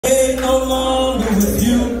stay no longer with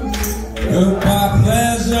you. Goodbye,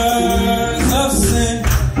 pleasures of sin.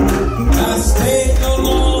 I stay no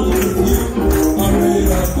longer with you. I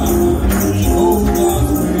made up my mind. Oh,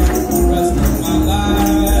 God's way, the rest of my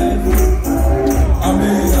life. I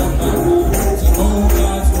made up my mind to hold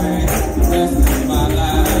God's way, the rest of my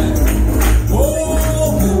life. Oh,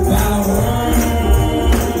 goodbye, world.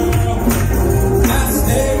 I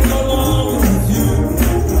stay no longer with you.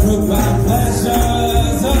 Goodbye,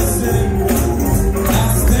 pleasures of sin. I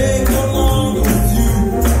stay no longer with you.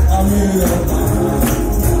 I made up my mind.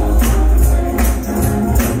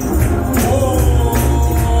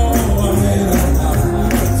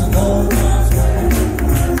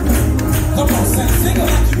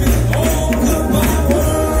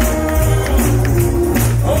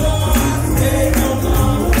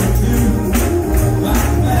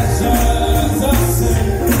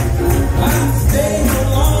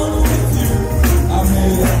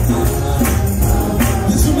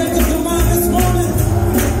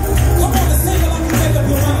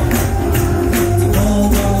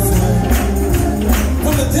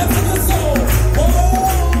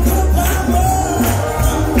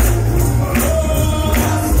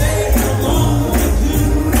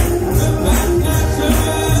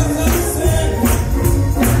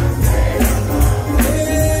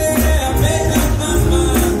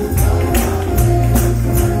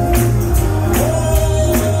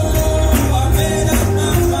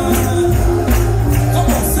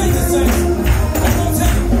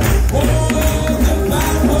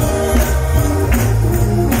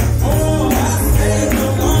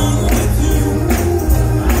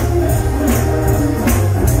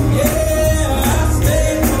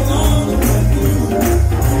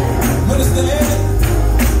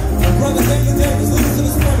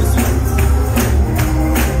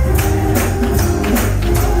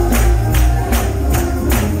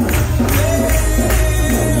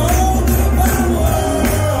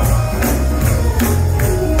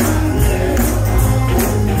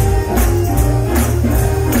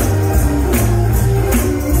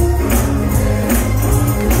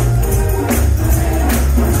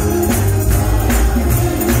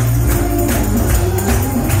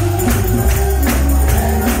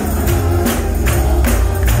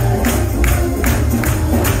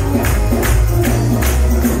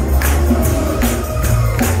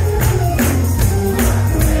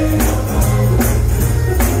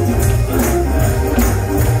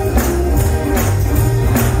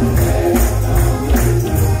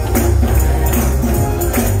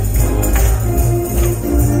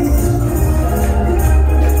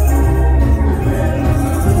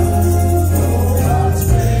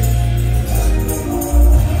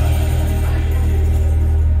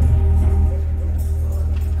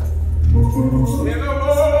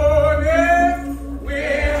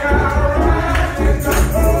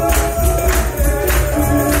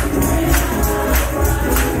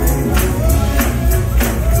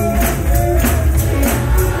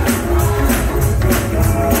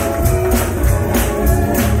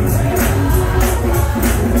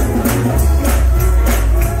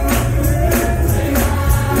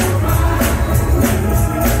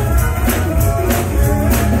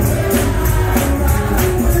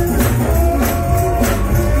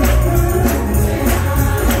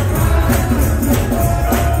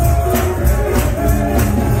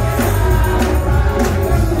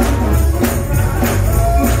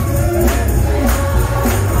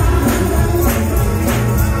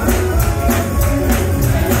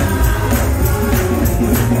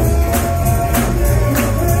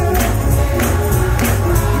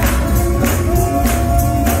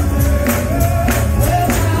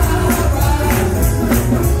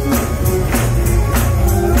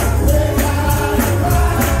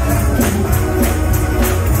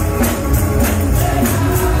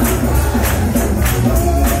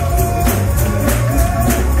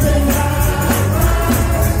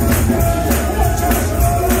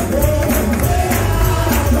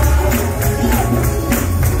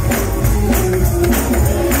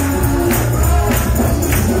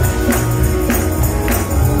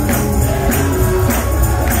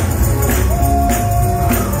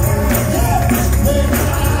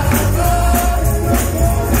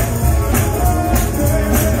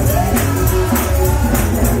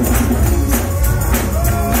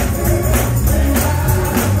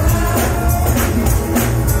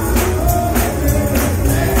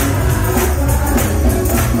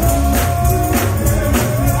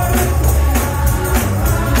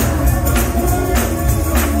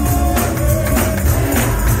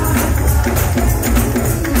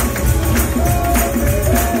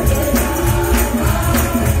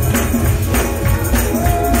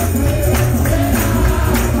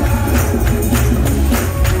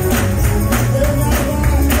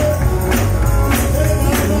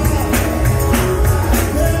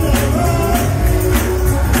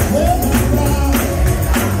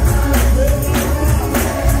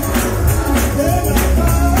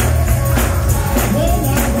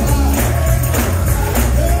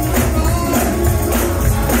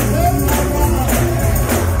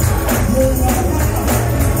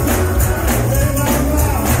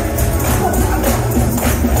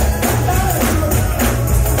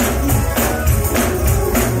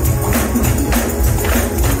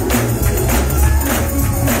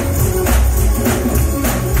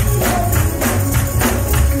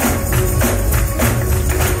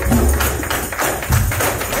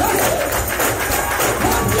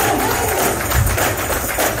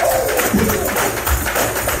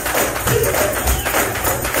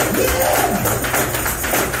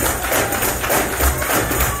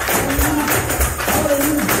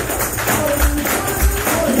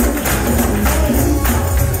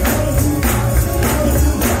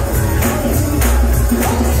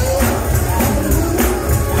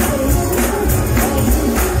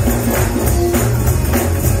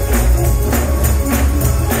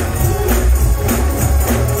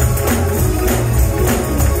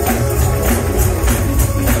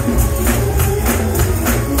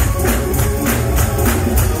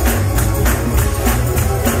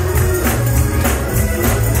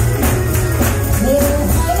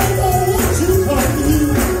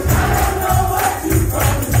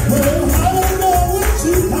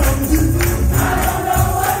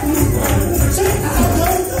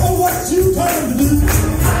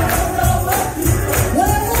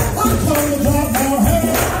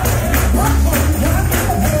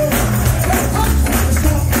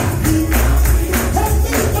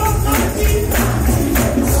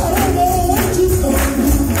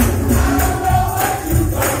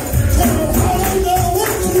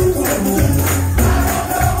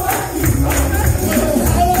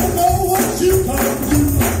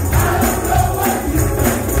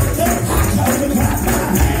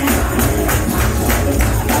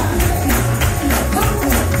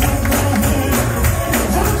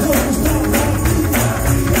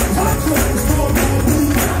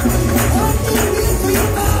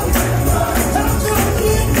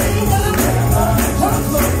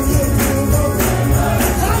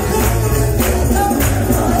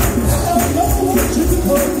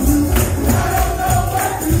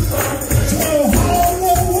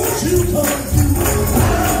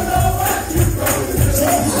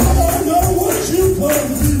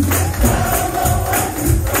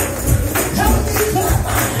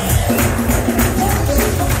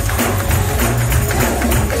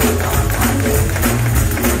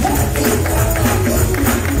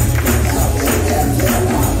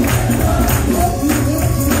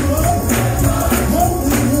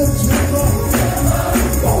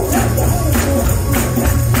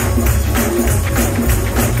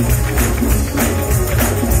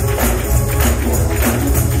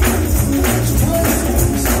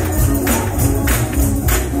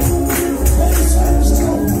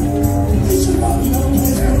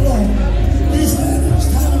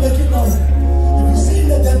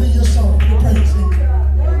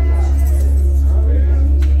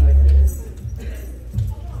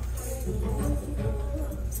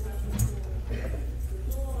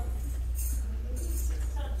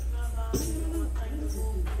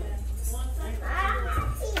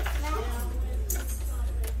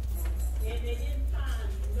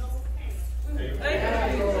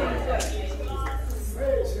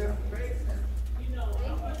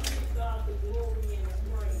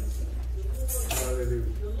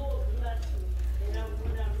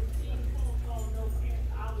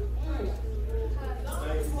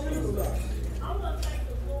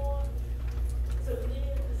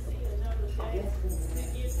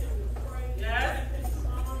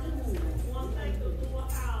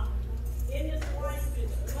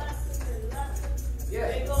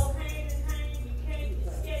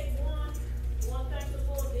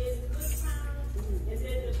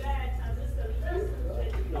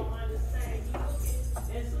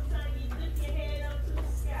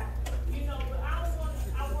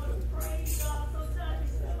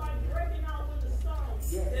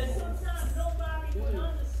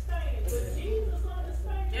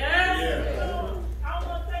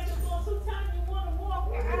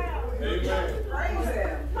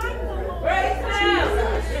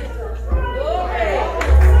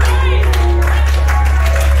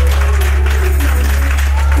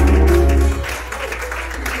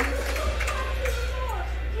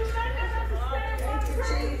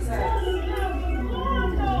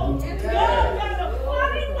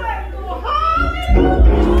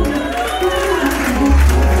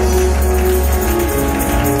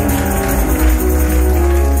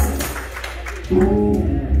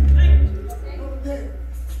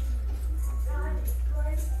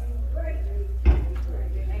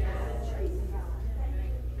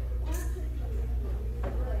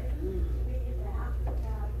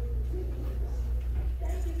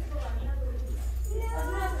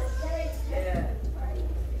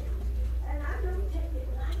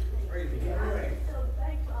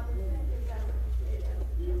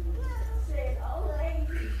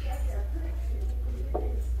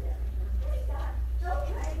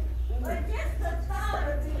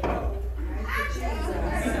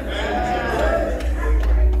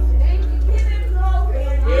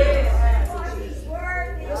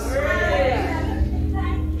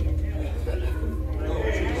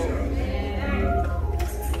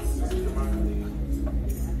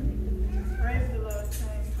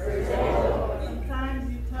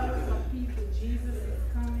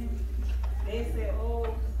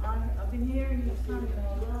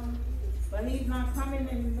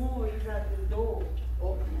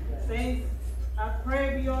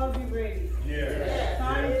 we all be ready. Yes.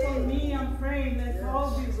 Starting from me, I'm praying, let's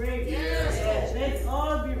all be ready. Yes. Let's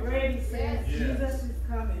all be ready, saints. Yes. Jesus is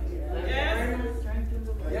coming. Yes. Strengthen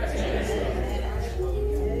the Lord.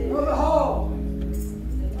 Brother Hall,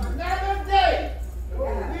 another day.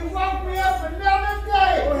 He woke me up another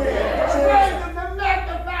day. Praise him and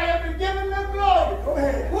magnify him and give him the glory.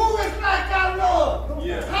 Who is like our Lord?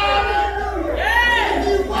 Yes. Hallelujah. Yes.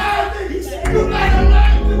 He's worthy. You better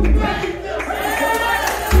learn to praise him.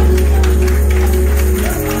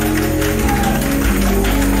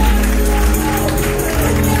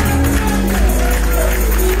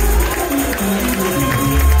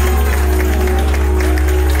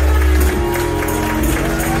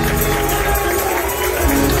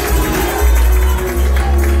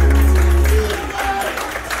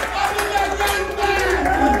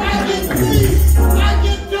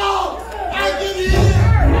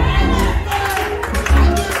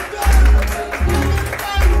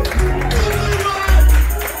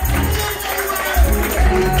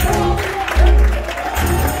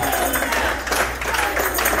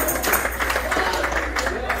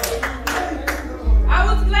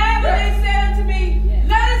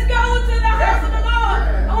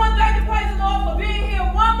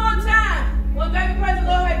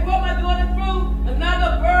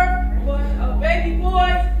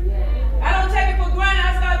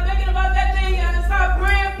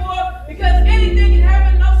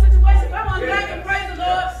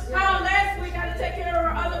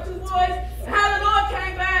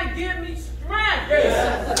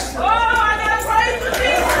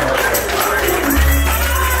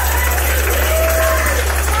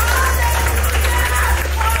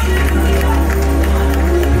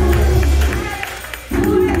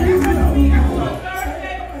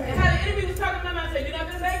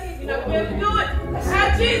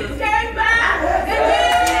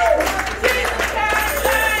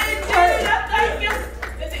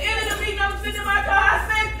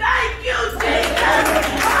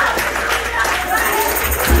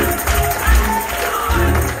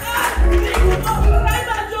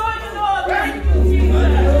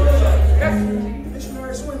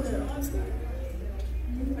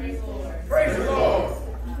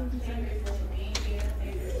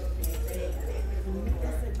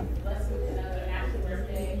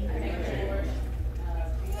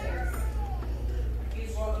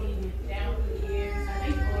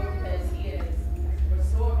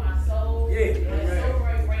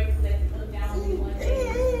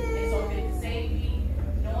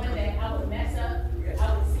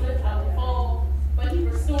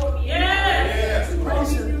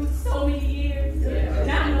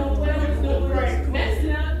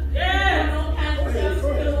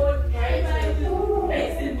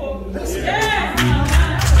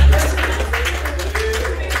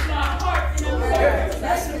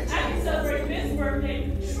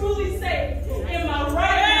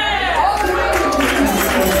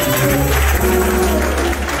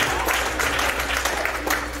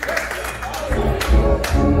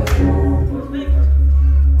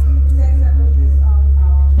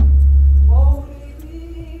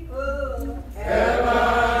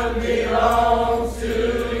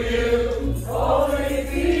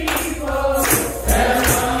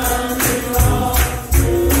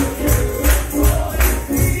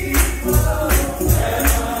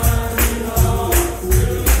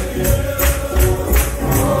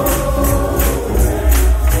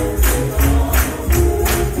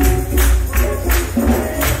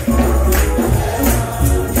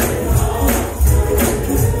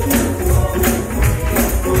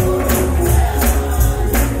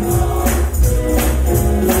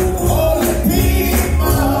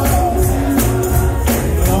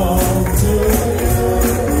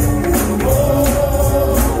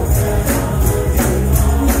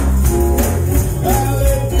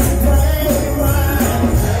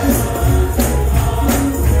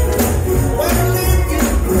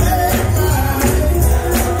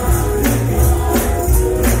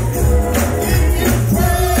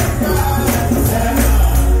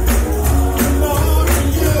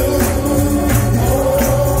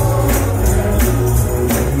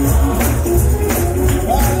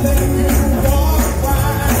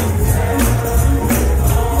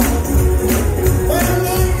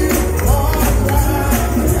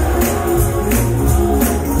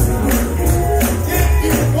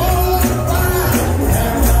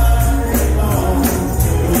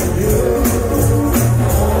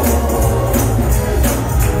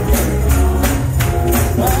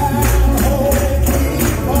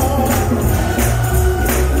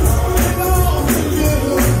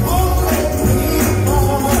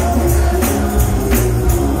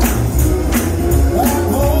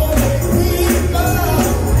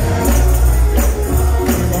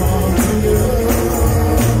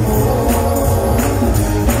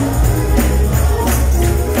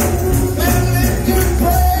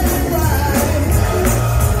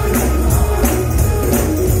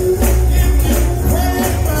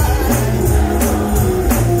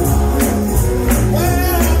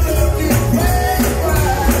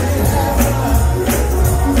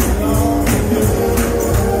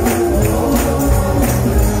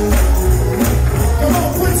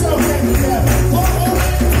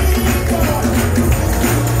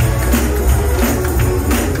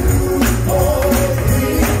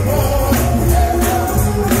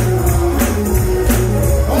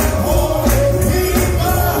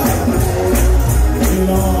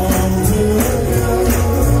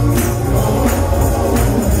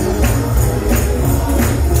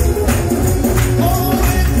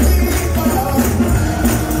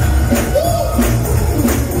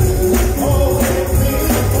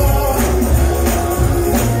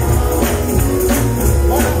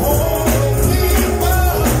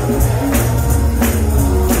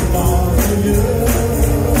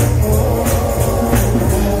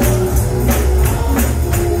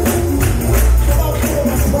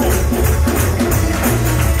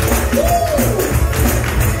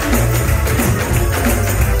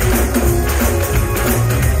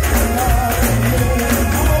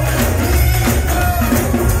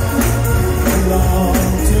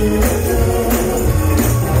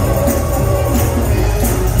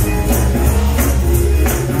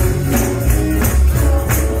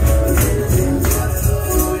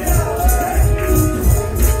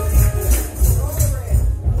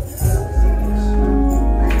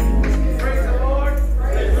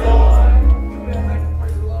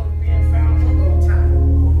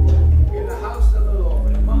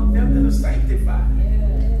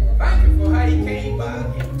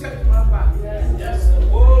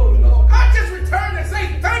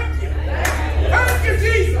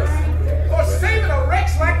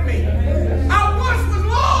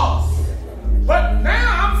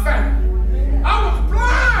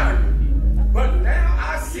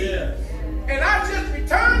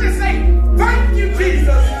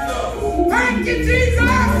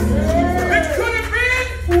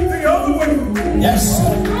 Yes,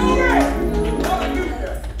 sir.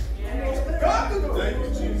 Thank you,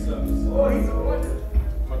 Jesus. Oh, he's a wonder.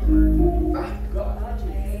 My God.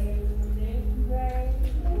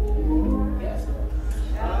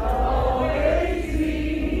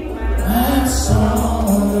 My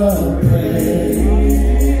song of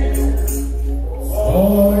praise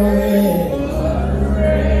forever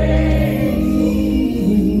reigns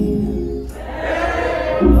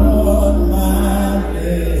on my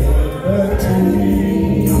liberty.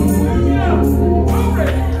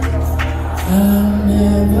 I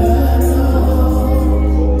never know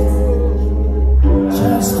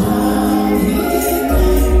just how he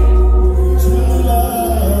came to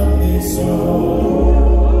love me so.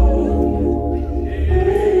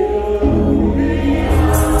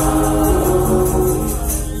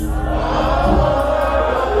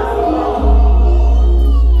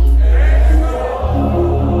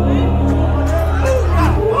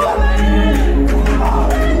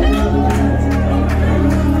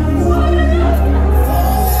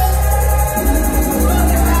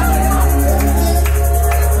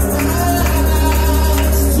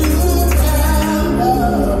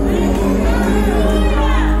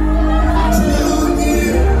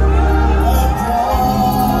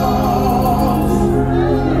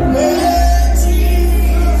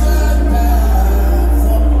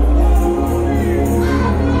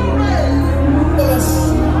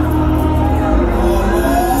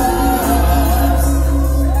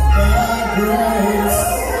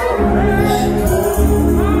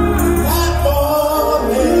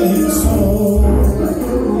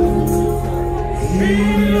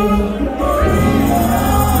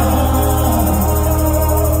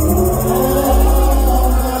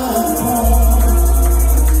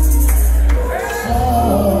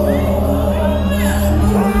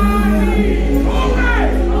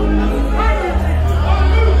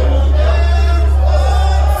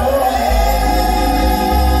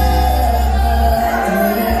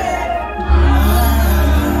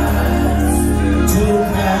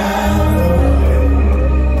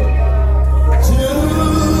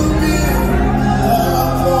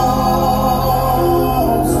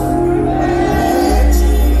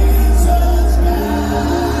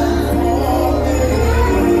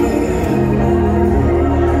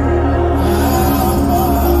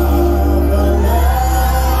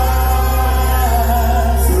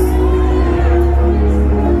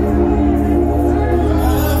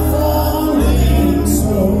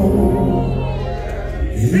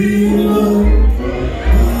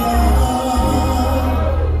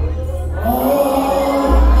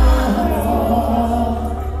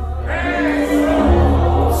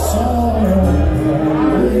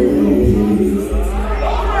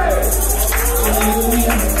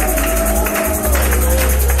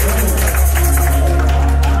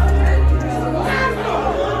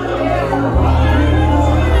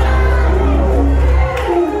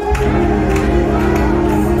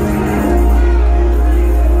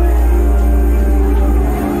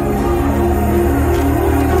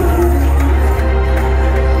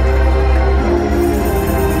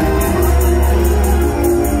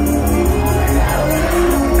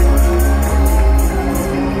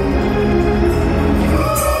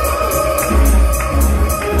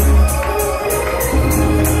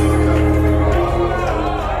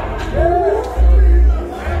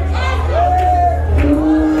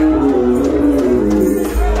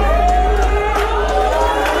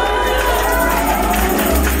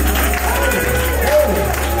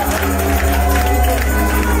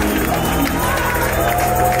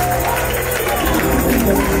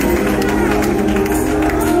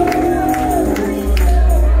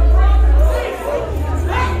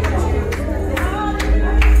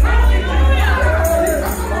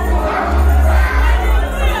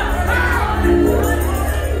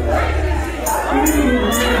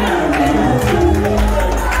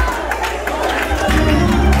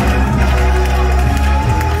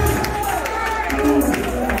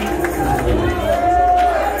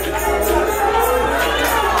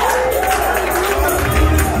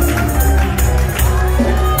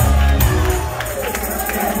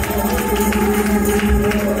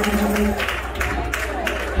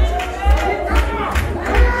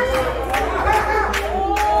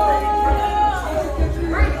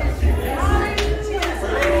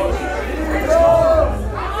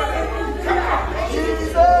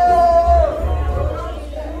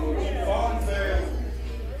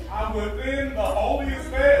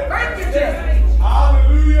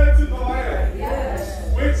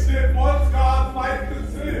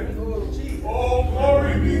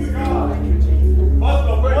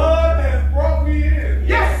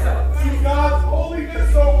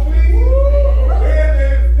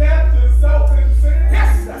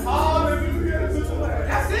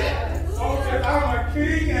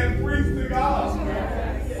 King and priest to God.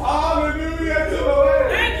 Hallelujah to the Lamb.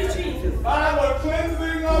 Thank you, Jesus. By the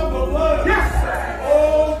cleansing of the blood. Yes.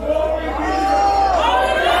 Oh, glory be to God.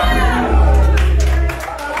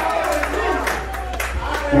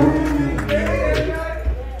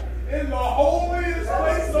 In the holiest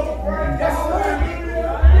place of prayer. Yes, Lord.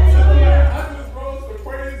 Hallelujah. I just rose to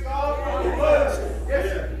praise God for the blood. Yes.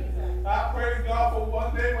 I praise God for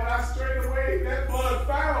one day when I strayed away, that blood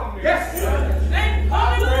found me. Yes.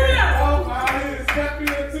 Hallelujah. God, my hands kept me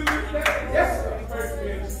into this day. Yes. Praise be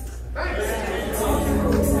to Jesus.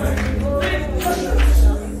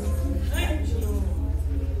 Thank you.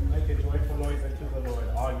 Make a joyful noise unto the Lord,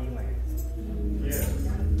 all ye lands. Yes.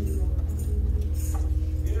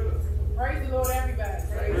 Praise the Lord, everybody.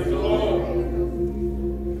 Praise the Lord.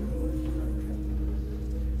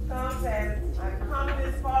 Some said, I've come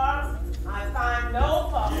this far, I find no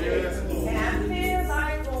fault. Yes, Lord. And I feel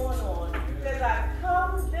like going on. Because I've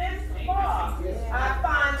come this far, I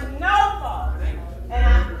find no fault. And I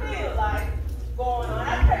feel like going on. I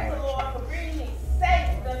thank the Lord for bringing me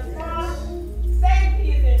safe thus far.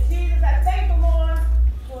 Safety is in Jesus. I thank the Lord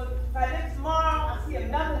for by this tomorrow I see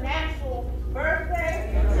another natural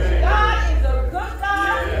birthday. God is a good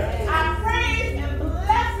God. I praise and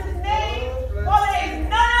bless his name, for there is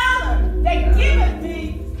none other that giveth me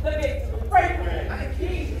the victory. Praise the Lord.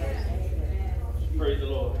 Jesus. Praise the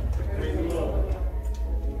Lord. Praise the Lord.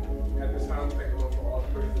 At this time, we thank the Lord for all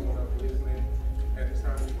praise and honor for his name. At this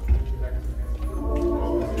time, we back to the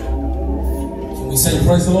Can we say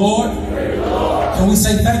praise the Lord? Can we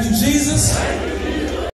say thank you, Jesus?